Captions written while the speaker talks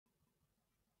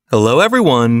Hello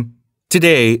everyone!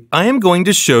 Today, I am going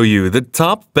to show you the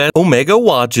top best Omega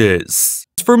watches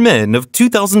for men of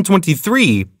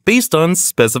 2023 based on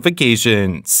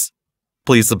specifications.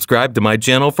 Please subscribe to my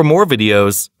channel for more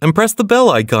videos and press the bell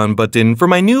icon button for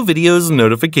my new videos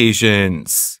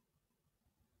notifications.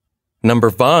 Number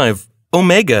 5.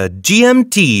 Omega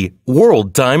GMT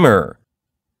World Timer.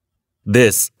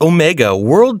 This Omega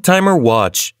World Timer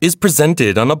watch is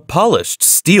presented on a polished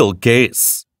steel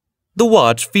case. The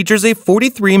watch features a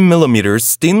 43mm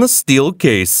stainless steel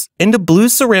case and a blue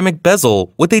ceramic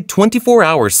bezel with a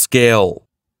 24-hour scale.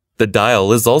 The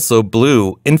dial is also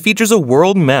blue and features a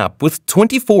world map with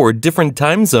 24 different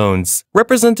time zones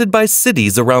represented by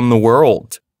cities around the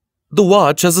world. The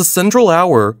watch has a central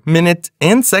hour, minute,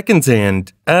 and seconds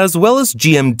hand, as well as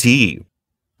GMT.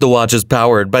 The watch is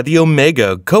powered by the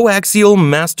Omega Coaxial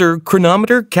Master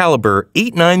Chronometer Caliber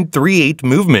 8938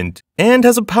 movement and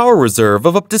has a power reserve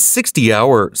of up to 60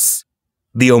 hours.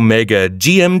 The Omega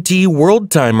GMT World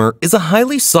Timer is a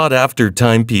highly sought-after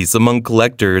timepiece among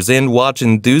collectors and watch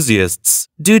enthusiasts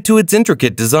due to its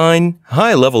intricate design,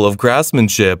 high level of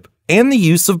craftsmanship, and the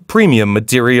use of premium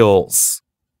materials.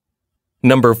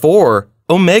 Number 4.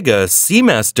 Omega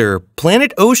Seamaster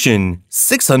Planet Ocean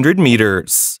 600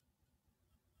 meters.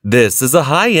 This is a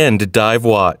high-end dive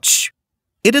watch.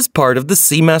 It is part of the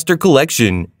Seamaster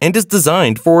collection and is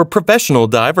designed for professional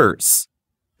divers.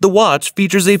 The watch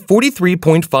features a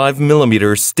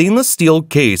 43.5mm stainless steel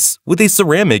case with a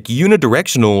ceramic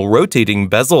unidirectional rotating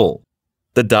bezel.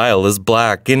 The dial is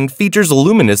black and features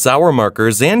luminous hour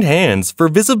markers and hands for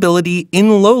visibility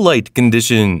in low-light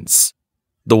conditions.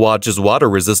 The watch is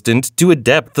water-resistant to a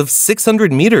depth of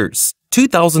 600 meters,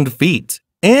 2,000 feet,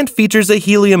 and features a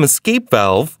helium escape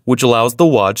valve, which allows the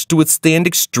watch to withstand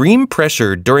extreme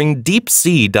pressure during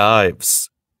deep-sea dives.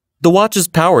 The watch is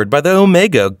powered by the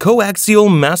Omega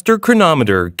Coaxial Master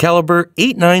Chronometer Caliber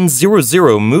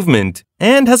 8900 movement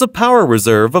and has a power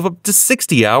reserve of up to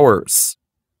 60 hours.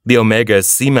 The Omega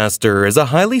Seamaster is a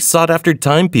highly sought-after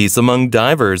timepiece among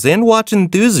divers and watch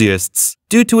enthusiasts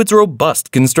due to its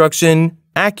robust construction,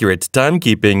 accurate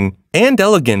timekeeping, and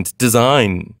elegant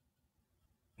design.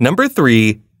 Number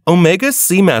 3. Omega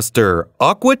Seamaster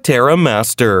Aqua Terra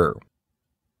Master.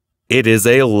 It is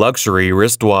a luxury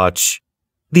wristwatch.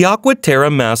 The Aqua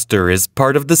Terra Master is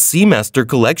part of the Seamaster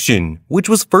collection, which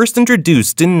was first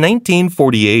introduced in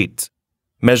 1948.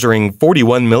 Measuring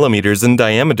 41mm in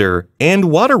diameter and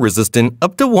water-resistant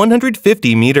up to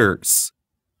 150 meters.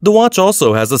 The watch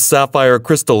also has a sapphire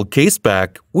crystal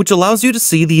caseback, which allows you to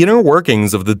see the inner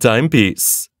workings of the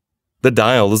timepiece. The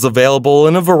dial is available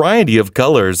in a variety of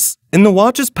colors, and the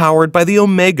watch is powered by the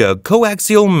Omega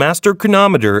Coaxial Master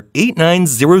Chronometer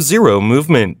 8900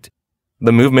 movement.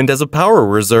 The movement has a power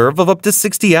reserve of up to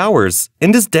 60 hours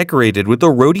and is decorated with a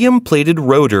rhodium-plated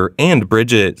rotor and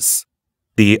bridges.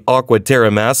 The Aqua Terra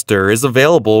Master is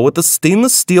available with a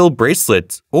stainless steel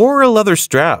bracelet or a leather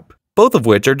strap, both of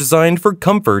which are designed for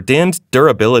comfort and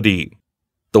durability.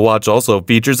 The watch also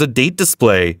features a date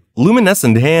display,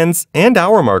 luminescent hands and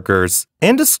hour markers,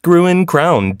 and a screw-in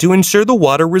crown to ensure the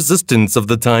water resistance of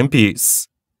the timepiece.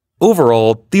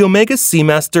 Overall, the Omega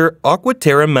Seamaster Aqua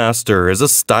Terra Master is a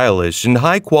stylish and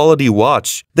high-quality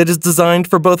watch that is designed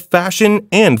for both fashion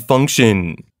and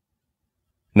function.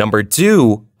 Number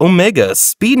 2. Omega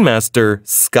Speedmaster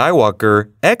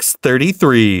Skywalker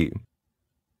X33.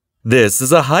 This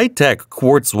is a high-tech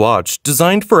quartz watch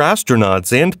designed for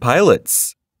astronauts and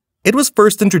pilots. It was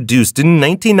first introduced in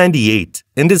 1998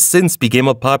 and has since become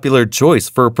a popular choice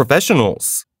for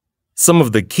professionals. Some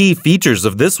of the key features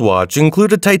of this watch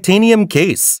include a titanium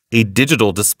case, a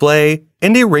digital display,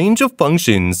 and a range of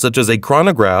functions such as a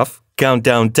chronograph,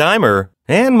 countdown timer,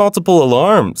 and multiple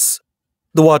alarms.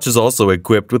 The watch is also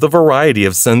equipped with a variety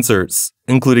of sensors,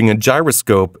 including a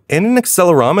gyroscope and an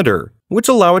accelerometer, which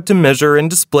allow it to measure and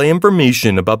display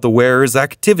information about the wearer's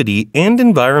activity and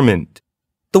environment.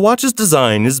 The watch's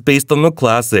design is based on the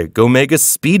classic Omega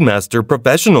Speedmaster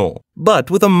Professional,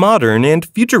 but with a modern and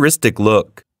futuristic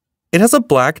look. It has a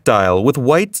black dial with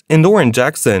white and orange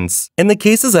accents, and the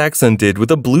case is accented with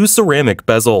a blue ceramic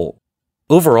bezel.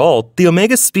 Overall, the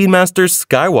Omega Speedmaster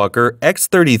Skywalker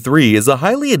X33 is a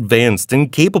highly advanced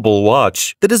and capable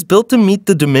watch that is built to meet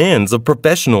the demands of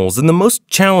professionals in the most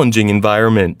challenging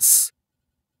environments.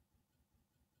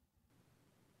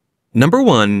 Number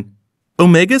 1.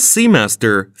 Omega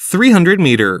Seamaster 300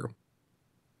 meter.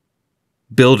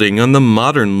 Building on the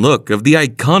modern look of the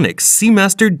iconic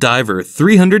Seamaster Diver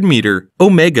 300 meter,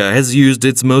 Omega has used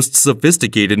its most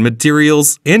sophisticated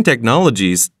materials and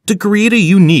technologies to create a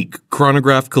unique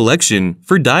chronograph collection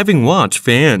for diving watch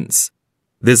fans.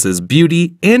 This is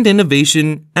beauty and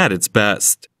innovation at its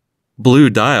best. Blue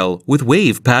dial with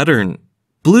wave pattern.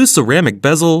 Blue ceramic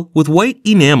bezel with white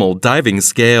enamel diving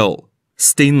scale.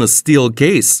 Stainless steel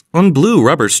case on blue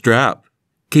rubber strap.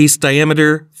 Case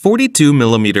diameter 42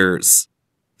 millimeters.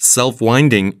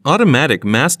 Self-winding automatic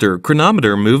master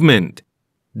chronometer movement.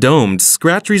 Domed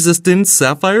scratch-resistant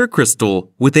sapphire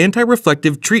crystal with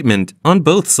anti-reflective treatment on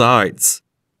both sides.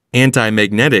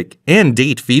 Anti-magnetic and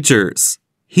date features.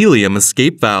 Helium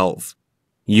escape valve.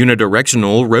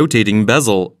 Unidirectional rotating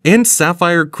bezel and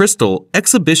sapphire crystal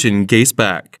exhibition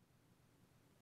caseback.